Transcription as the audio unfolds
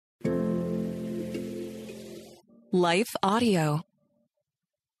Life Audio.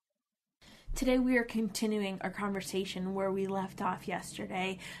 Today we are continuing our conversation where we left off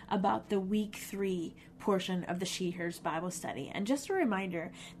yesterday about the week 3 portion of the She Hers Bible study. And just a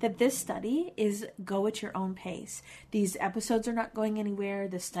reminder that this study is go at your own pace. These episodes are not going anywhere.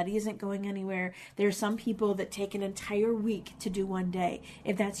 The study isn't going anywhere. There are some people that take an entire week to do one day.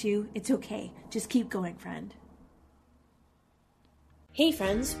 If that's you, it's okay. Just keep going, friend. Hey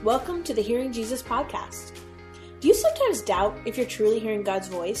friends, welcome to the Hearing Jesus podcast. Do you sometimes doubt if you're truly hearing God's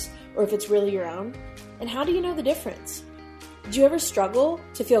voice or if it's really your own? And how do you know the difference? Do you ever struggle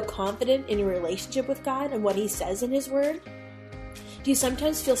to feel confident in your relationship with God and what He says in His Word? Do you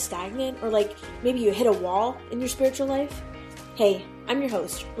sometimes feel stagnant or like maybe you hit a wall in your spiritual life? Hey, I'm your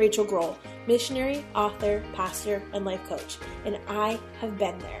host, Rachel Grohl, missionary, author, pastor, and life coach, and I have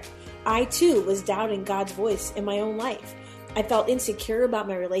been there. I too was doubting God's voice in my own life. I felt insecure about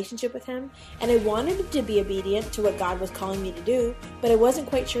my relationship with Him, and I wanted to be obedient to what God was calling me to do, but I wasn't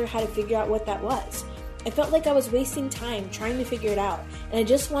quite sure how to figure out what that was. I felt like I was wasting time trying to figure it out, and I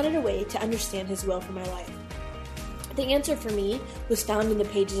just wanted a way to understand His will for my life. The answer for me was found in the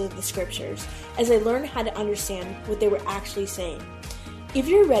pages of the Scriptures, as I learned how to understand what they were actually saying. If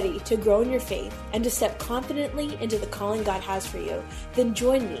you're ready to grow in your faith and to step confidently into the calling God has for you, then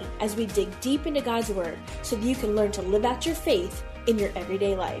join me as we dig deep into God's Word so that you can learn to live out your faith in your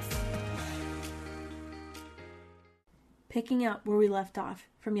everyday life. Picking up where we left off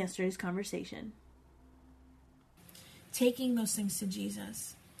from yesterday's conversation. Taking those things to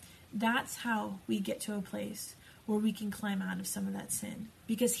Jesus. That's how we get to a place where we can climb out of some of that sin.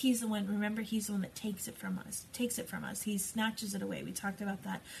 Because He's the one, remember, He's the one that takes it from us. He snatches it away. We talked about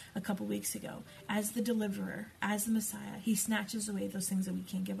that a couple weeks ago. As the deliverer, as the Messiah, He snatches away those things that we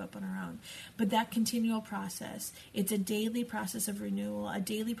can't give up on our own. But that continual process, it's a daily process of renewal, a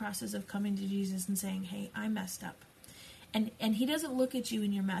daily process of coming to Jesus and saying, hey, I messed up. And He doesn't look at you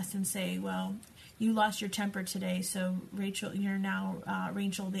in your mess and say, well, you lost your temper today, so Rachel, you're now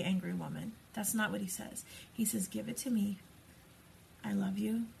Rachel the angry woman. That's not what He says. He says, give it to me. I love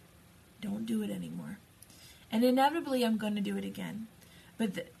you. Don't do it anymore. And inevitably, I'm going to do it again.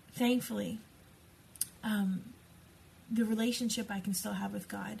 But thankfully, the relationship I can still have with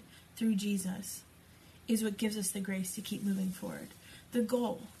God through Jesus is what gives us the grace to keep moving forward. The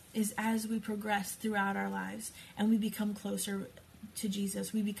goal is as we progress throughout our lives and we become closer to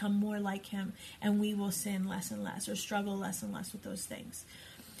Jesus, we become more like Him, and we will sin less and less or struggle less and less with those things.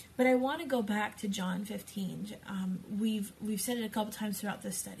 But I want to go back to John 15. We've said it a couple times throughout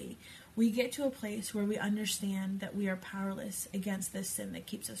this study. We get to a place where we understand that we are powerless against this sin that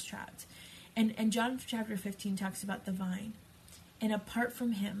keeps us trapped. And John chapter 15 talks about the vine. And apart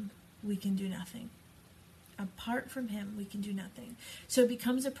from Him, we can do nothing. Apart from Him, we can do nothing. So it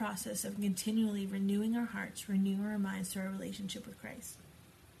becomes a process of continually renewing our hearts, renewing our minds through our relationship with Christ.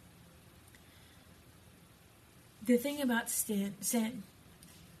 The thing about sin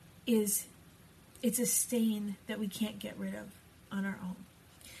is it's a stain that we can't get rid of on our own.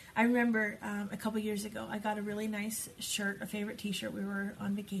 I remember a couple years ago, I got a really nice shirt, a favorite t-shirt. We were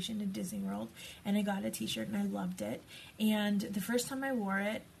on vacation in Disney World, and I got a t-shirt, and I loved it. And the first time I wore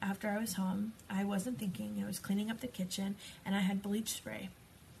it, after I was home, I wasn't thinking. I was cleaning up the kitchen, and I had bleach spray.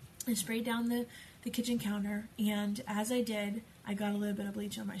 I sprayed down the kitchen counter, and as I did, I got a little bit of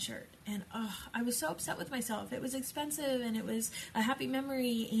bleach on my shirt. And I was so upset with myself. It was expensive, and it was a happy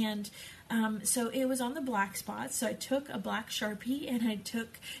memory, and so it was on the black spots. So I took a black Sharpie, and I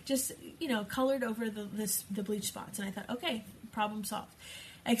took just, colored over the bleach spots. And I thought, okay, problem solved.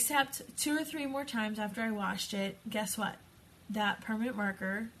 Except 2 or 3 more times after I washed it, guess what? That permanent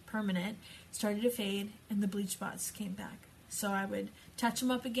marker, started to fade, and the bleach spots came back. So I would touch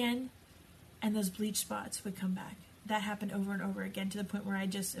them up again, and those bleach spots would come back. That happened over and over again to the point where I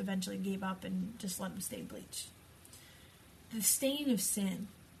just eventually gave up and just let them stay bleached. The stain of sin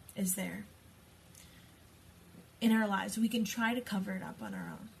is there in our lives. We can try to cover it up on our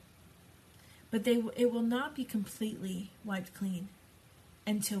own. But it will not be completely wiped clean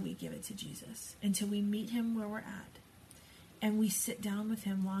until we give it to Jesus, until we meet Him where we're at, and we sit down with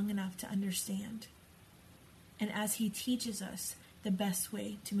Him long enough to understand. And as He teaches us the best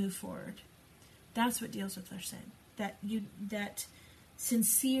way to move forward, that's what deals with our sin. That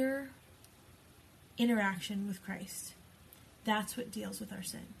sincere interaction with Christ, that's what deals with our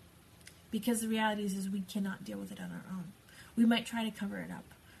sin. Because the reality is we cannot deal with it on our own. We might try to cover it up,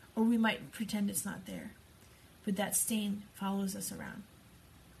 or we might pretend it's not there. But that stain follows us around.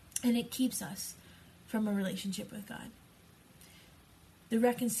 And it keeps us from a relationship with God. The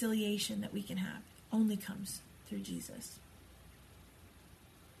reconciliation that we can have only comes through Jesus.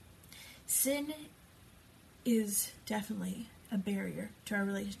 Sin is definitely a barrier to our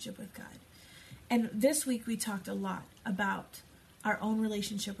relationship with God. And this week we talked a lot about our own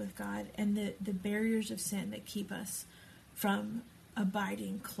relationship with God and the barriers of sin that keep us from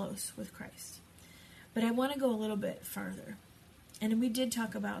abiding close with Christ. But I want to go a little bit further. And we did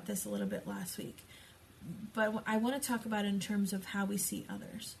talk about this a little bit last week. But I want to talk about it in terms of how we see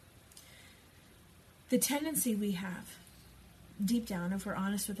others. The tendency we have, deep down, if we're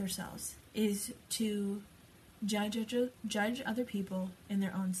honest with ourselves, is to judge other people in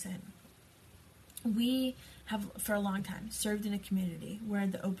their own sin. We have, for a long time, served in a community where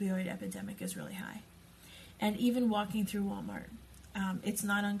the opioid epidemic is really high. And even walking through Walmart, it's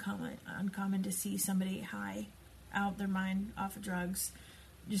not uncommon to see somebody high, out their mind, off of drugs,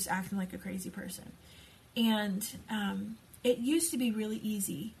 just acting like a crazy person. And it used to be really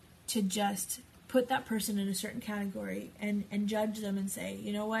easy to just put that person in a certain category and judge them and say,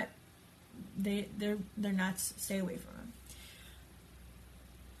 you know what, they're nuts, stay away from them.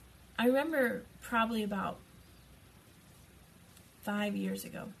 I remember probably about 5 years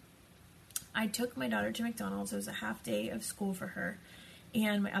ago, I took my daughter to McDonald's. It was a half day of school for her,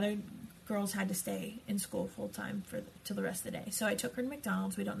 and my other girls had to stay in school full time till the rest of the day. So I took her to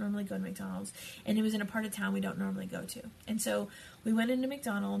McDonald's. We don't normally go to McDonald's, and it was in a part of town we don't normally go to. And so we went into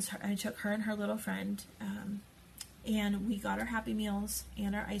McDonald's. I took her and her little friend, and we got our Happy Meals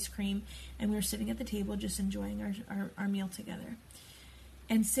and our ice cream, and we were sitting at the table just enjoying our meal together.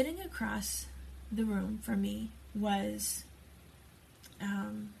 And sitting across the room from me was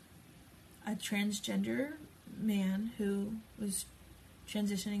a transgender man who was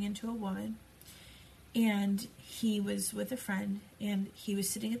transitioning into a woman, and he was with a friend, and he was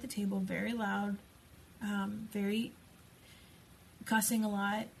sitting at the table very loud, very cussing a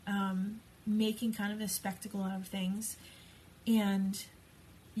lot, making kind of a spectacle out of things, and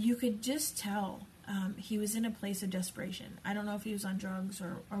you could just tell he was in a place of desperation. I don't know if he was on drugs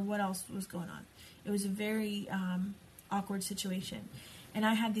or what else was going on. It was a very awkward situation. And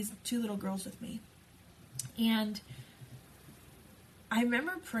I had these two little girls with me. And I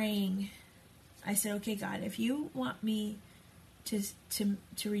remember praying. I said, okay, God, if you want me to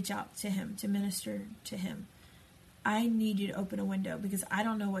reach out to him, to minister to him, I need you to open a window, because I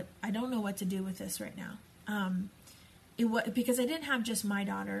don't know what to do with this right now. Because I didn't have just my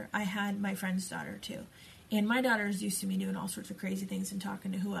daughter, I had my friend's daughter too. And my daughter is used to me doing all sorts of crazy things and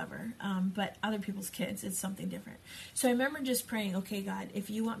talking to whoever. But other people's kids, it's something different. So I remember just praying, okay, God, if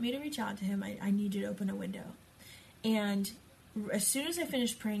you want me to reach out to him, I need you to open a window. And as soon as I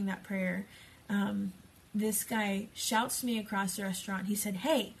finished praying that prayer, this guy shouts to me across the restaurant. He said,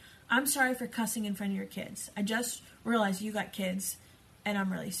 hey, I'm sorry for cussing in front of your kids. I just realized you got kids, and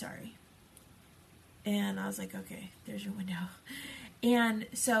I'm really sorry. And I was like, okay, there's your window. And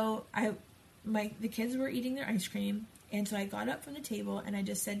so the kids were eating their ice cream, and so I got up from the table, and I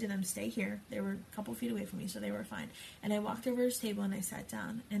just said to them, stay here. They were a couple feet away from me, so they were fine. And I walked over to his table, and I sat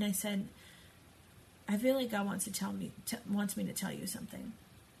down, and I said, I feel like God wants me to tell you something.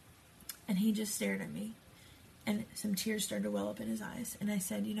 And he just stared at me, and some tears started to well up in his eyes. And I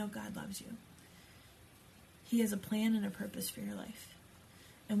said, God loves you. He has a plan and a purpose for your life.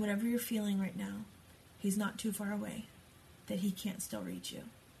 And whatever you're feeling right now, he's not too far away that he can't still reach you.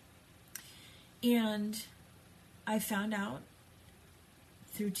 And I found out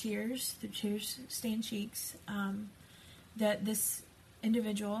through tear-stained cheeks, that this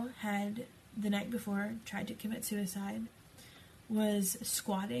individual had, the night before, tried to commit suicide, was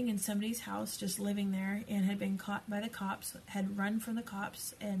squatting in somebody's house, just living there, and had been caught by the cops, had run from the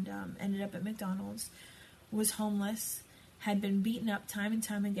cops, and ended up at McDonald's, was homeless, had been beaten up time and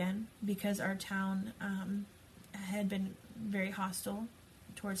time again because our town had been very hostile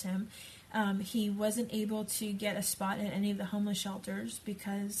towards him. He wasn't able to get a spot at any of the homeless shelters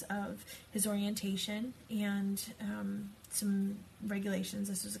because of his orientation and some regulations.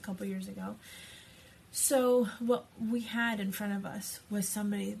 This was a couple years ago. So what we had in front of us was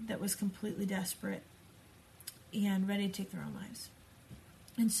somebody that was completely desperate and ready to take their own lives.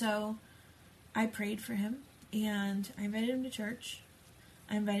 And so I prayed for him, and I invited him to church.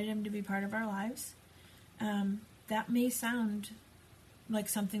 I invited him to be part of our lives. That may sound like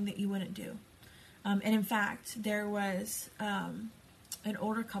something that you wouldn't do. And in fact, there was an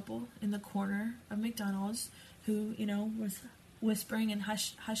older couple in the corner of McDonald's who, was whispering in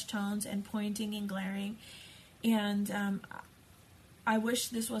hushed tones and pointing and glaring. And I wish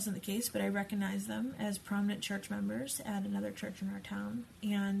this wasn't the case, but I recognize them as prominent church members at another church in our town.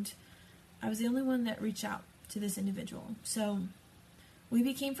 And I was the only one that reached out to this individual. So we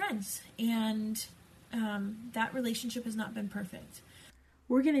became friends, and that relationship has not been perfect.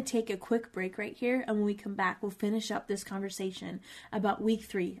 We're going to take a quick break right here, and when we come back, we'll finish up this conversation about week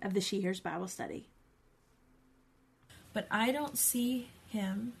 3 of the She Hears Bible study. But I don't see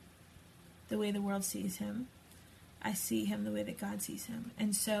him the way the world sees him. I see him the way that God sees him.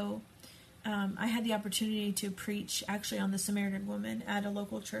 And so I had the opportunity to preach actually on the Samaritan woman at a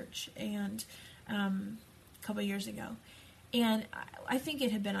local church and a couple years ago. And I think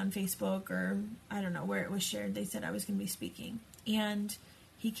it had been on Facebook or I don't know where it was shared. They said I was going to be speaking. And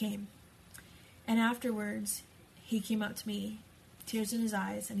he came. And afterwards, he came up to me, tears in his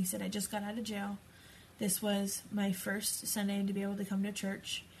eyes, and he said, I just got out of jail. This was my first Sunday to be able to come to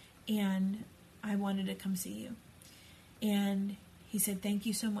church, and I wanted to come see you. And he said, thank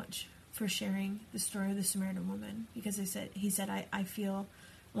you so much for sharing the story of the Samaritan woman, because he said, I feel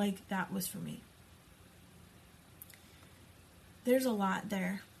like that was for me. There's a lot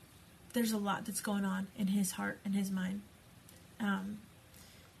there. There's a lot that's going on in his heart and his mind,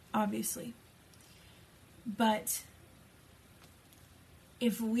 obviously. But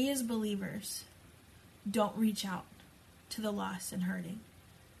if we as believers don't reach out to the lost and hurting,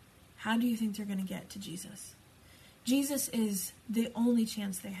 how do you think they're going to get to Jesus? Jesus is the only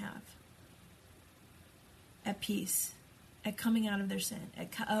chance they have at peace, at coming out of their sin,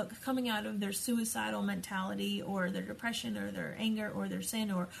 at coming out of their suicidal mentality or their depression or their anger or their sin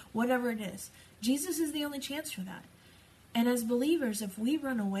or whatever it is. Jesus is the only chance for that. And as believers, if we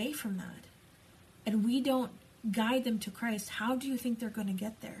run away from that and we don't guide them to Christ, how do you think they're going to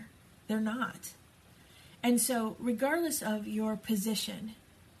get there? They're not. And so regardless of your position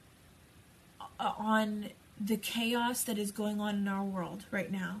on the chaos that is going on in our world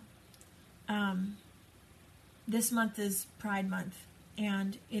right now, this month is Pride Month,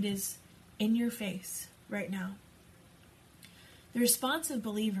 and it is in your face right now. The response of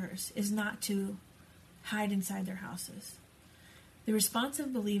believers is not to hide inside their houses. The response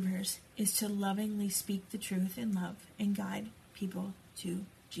of believers is to lovingly speak the truth in love and guide people to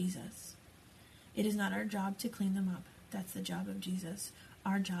Jesus. It is not our job to clean them up. That's the job of Jesus.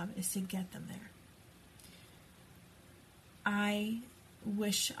 Our job is to get them there. I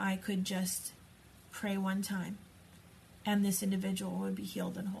wish I could just pray one time and this individual would be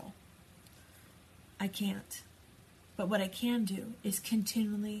healed and whole. I can't. But what I can do is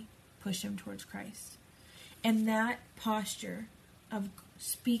continually push him towards Christ. And that posture of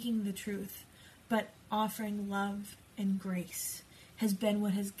speaking the truth, but offering love and grace, has been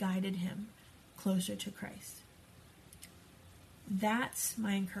what has guided him closer to Christ. That's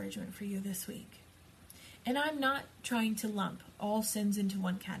my encouragement for you this week. And I'm not trying to lump all sins into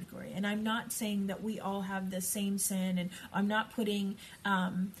one category. And I'm not saying that we all have the same sin. And I'm not putting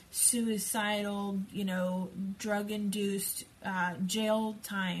suicidal, drug-induced jail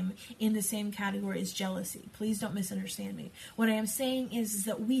time in the same category as jealousy. Please don't misunderstand me. What I am saying is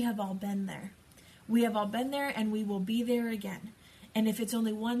that we have all been there. We have all been there, and we will be there again. And if it's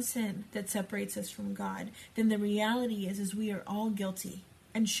only one sin that separates us from God, then the reality is we are all guilty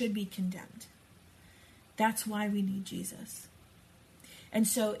and should be condemned. That's why we need Jesus. And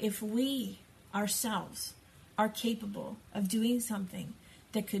so if we ourselves are capable of doing something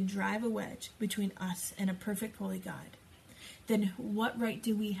that could drive a wedge between us and a perfect holy God, then what right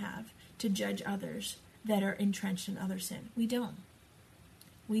do we have to judge others that are entrenched in other sin? We don't.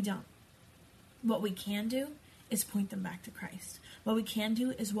 We don't. What we can do is point them back to Christ. What we can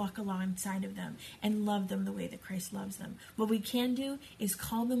do is walk alongside of them and love them the way that Christ loves them. What we can do is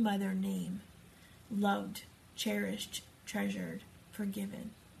call them by their name. Loved, cherished, treasured,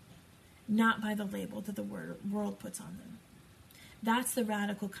 forgiven. Not by the label that the world puts on them. That's the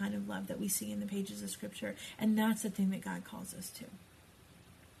radical kind of love that we see in the pages of Scripture, and that's the thing that God calls us to.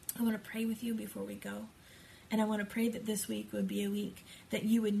 I want to pray with you before we go, and I want to pray that this week would be a week that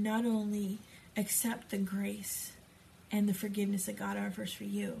you would not only accept the grace and the forgiveness that God offers for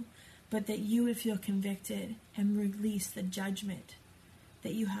you, but that you would feel convicted and release the judgment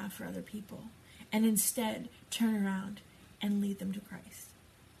that you have for other people. And instead, turn around and lead them to Christ.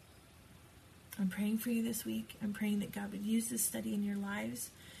 I'm praying for you this week. I'm praying that God would use this study in your lives,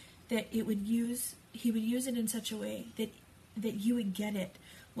 that He would use it in such a way that you would get it.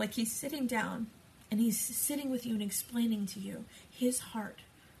 Like He's sitting down and He's sitting with you and explaining to you His heart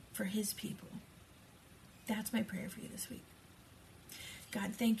for His people. That's my prayer for you this week.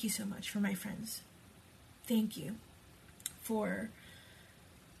 God, thank you so much for my friends. Thank you for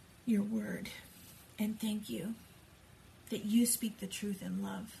your word. And thank you that you speak the truth in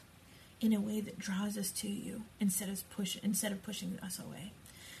love in a way that draws us to you instead of pushing us away.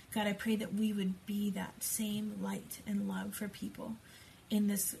 God, I pray that we would be that same light and love for people in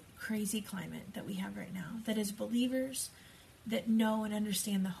this crazy climate that we have right now. That as believers, that know and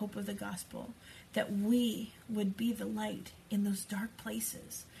understand the hope of the gospel, that we would be the light in those dark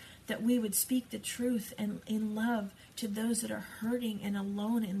places, that we would speak the truth and in love to those that are hurting and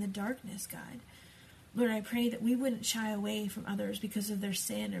alone in the darkness, God. Lord, I pray that we wouldn't shy away from others because of their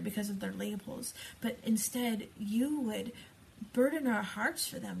sin or because of their labels, but instead you would burden our hearts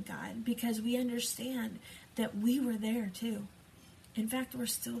for them, God, because we understand that we were there too. In fact, we're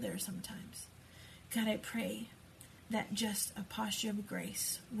still there sometimes. God, I pray that just a posture of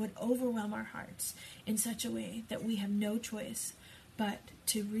grace would overwhelm our hearts in such a way that we have no choice but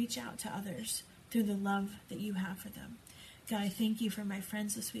to reach out to others through the love that you have for them. God, I thank you for my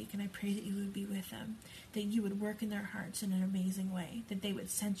friends this week, and I pray that you would be with them, that you would work in their hearts in an amazing way, that they would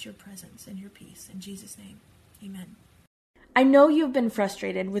sense your presence and your peace. In Jesus' name, amen. I know you've been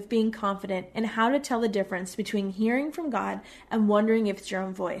frustrated with being confident in how to tell the difference between hearing from God and wondering if it's your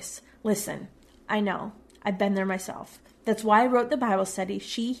own voice. Listen, I know. I've been there myself. That's why I wrote the Bible study,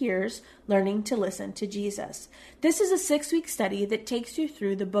 She Hears, Learning to Listen to Jesus. This is a 6-week study that takes you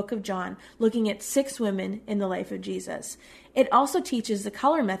through the book of John, looking at 6 women in the life of Jesus. It also teaches the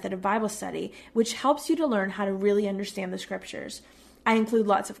color method of Bible study, which helps you to learn how to really understand the scriptures. I include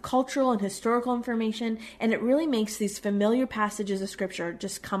lots of cultural and historical information, and it really makes these familiar passages of scripture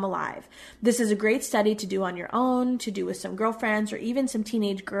just come alive. This is a great study to do on your own, to do with some girlfriends, or even some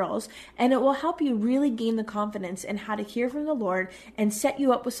teenage girls, and it will help you really gain the confidence in how to hear from the Lord and set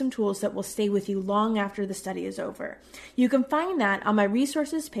you up with some tools that will stay with you long after the study is over. You can find that on my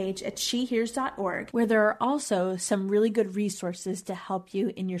resources page at shehears.org, where there are also some really good resources to help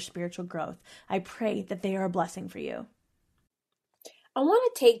you in your spiritual growth. I pray that they are a blessing for you. I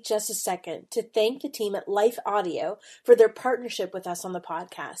want to take just a second to thank the team at Life Audio for their partnership with us on the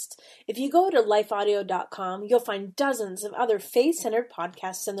podcast. If you go to lifeaudio.com, you'll find dozens of other faith-centered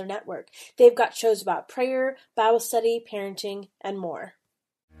podcasts in their network. They've got shows about prayer, Bible study, parenting, and more.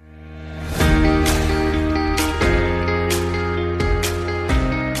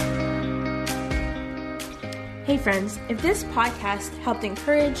 Hey friends, if this podcast helped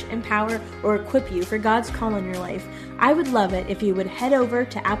encourage, empower, or equip you for God's call in your life, I would love it if you would head over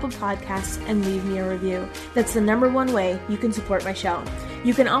to Apple Podcasts and leave me a review. That's the #1 way you can support my show.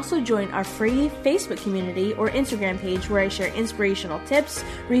 You can also join our free Facebook community or Instagram page where I share inspirational tips,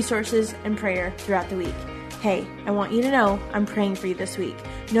 resources, and prayer throughout the week. Hey, I want you to know I'm praying for you this week.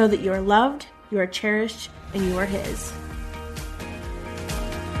 Know that you are loved, you are cherished, and you are His.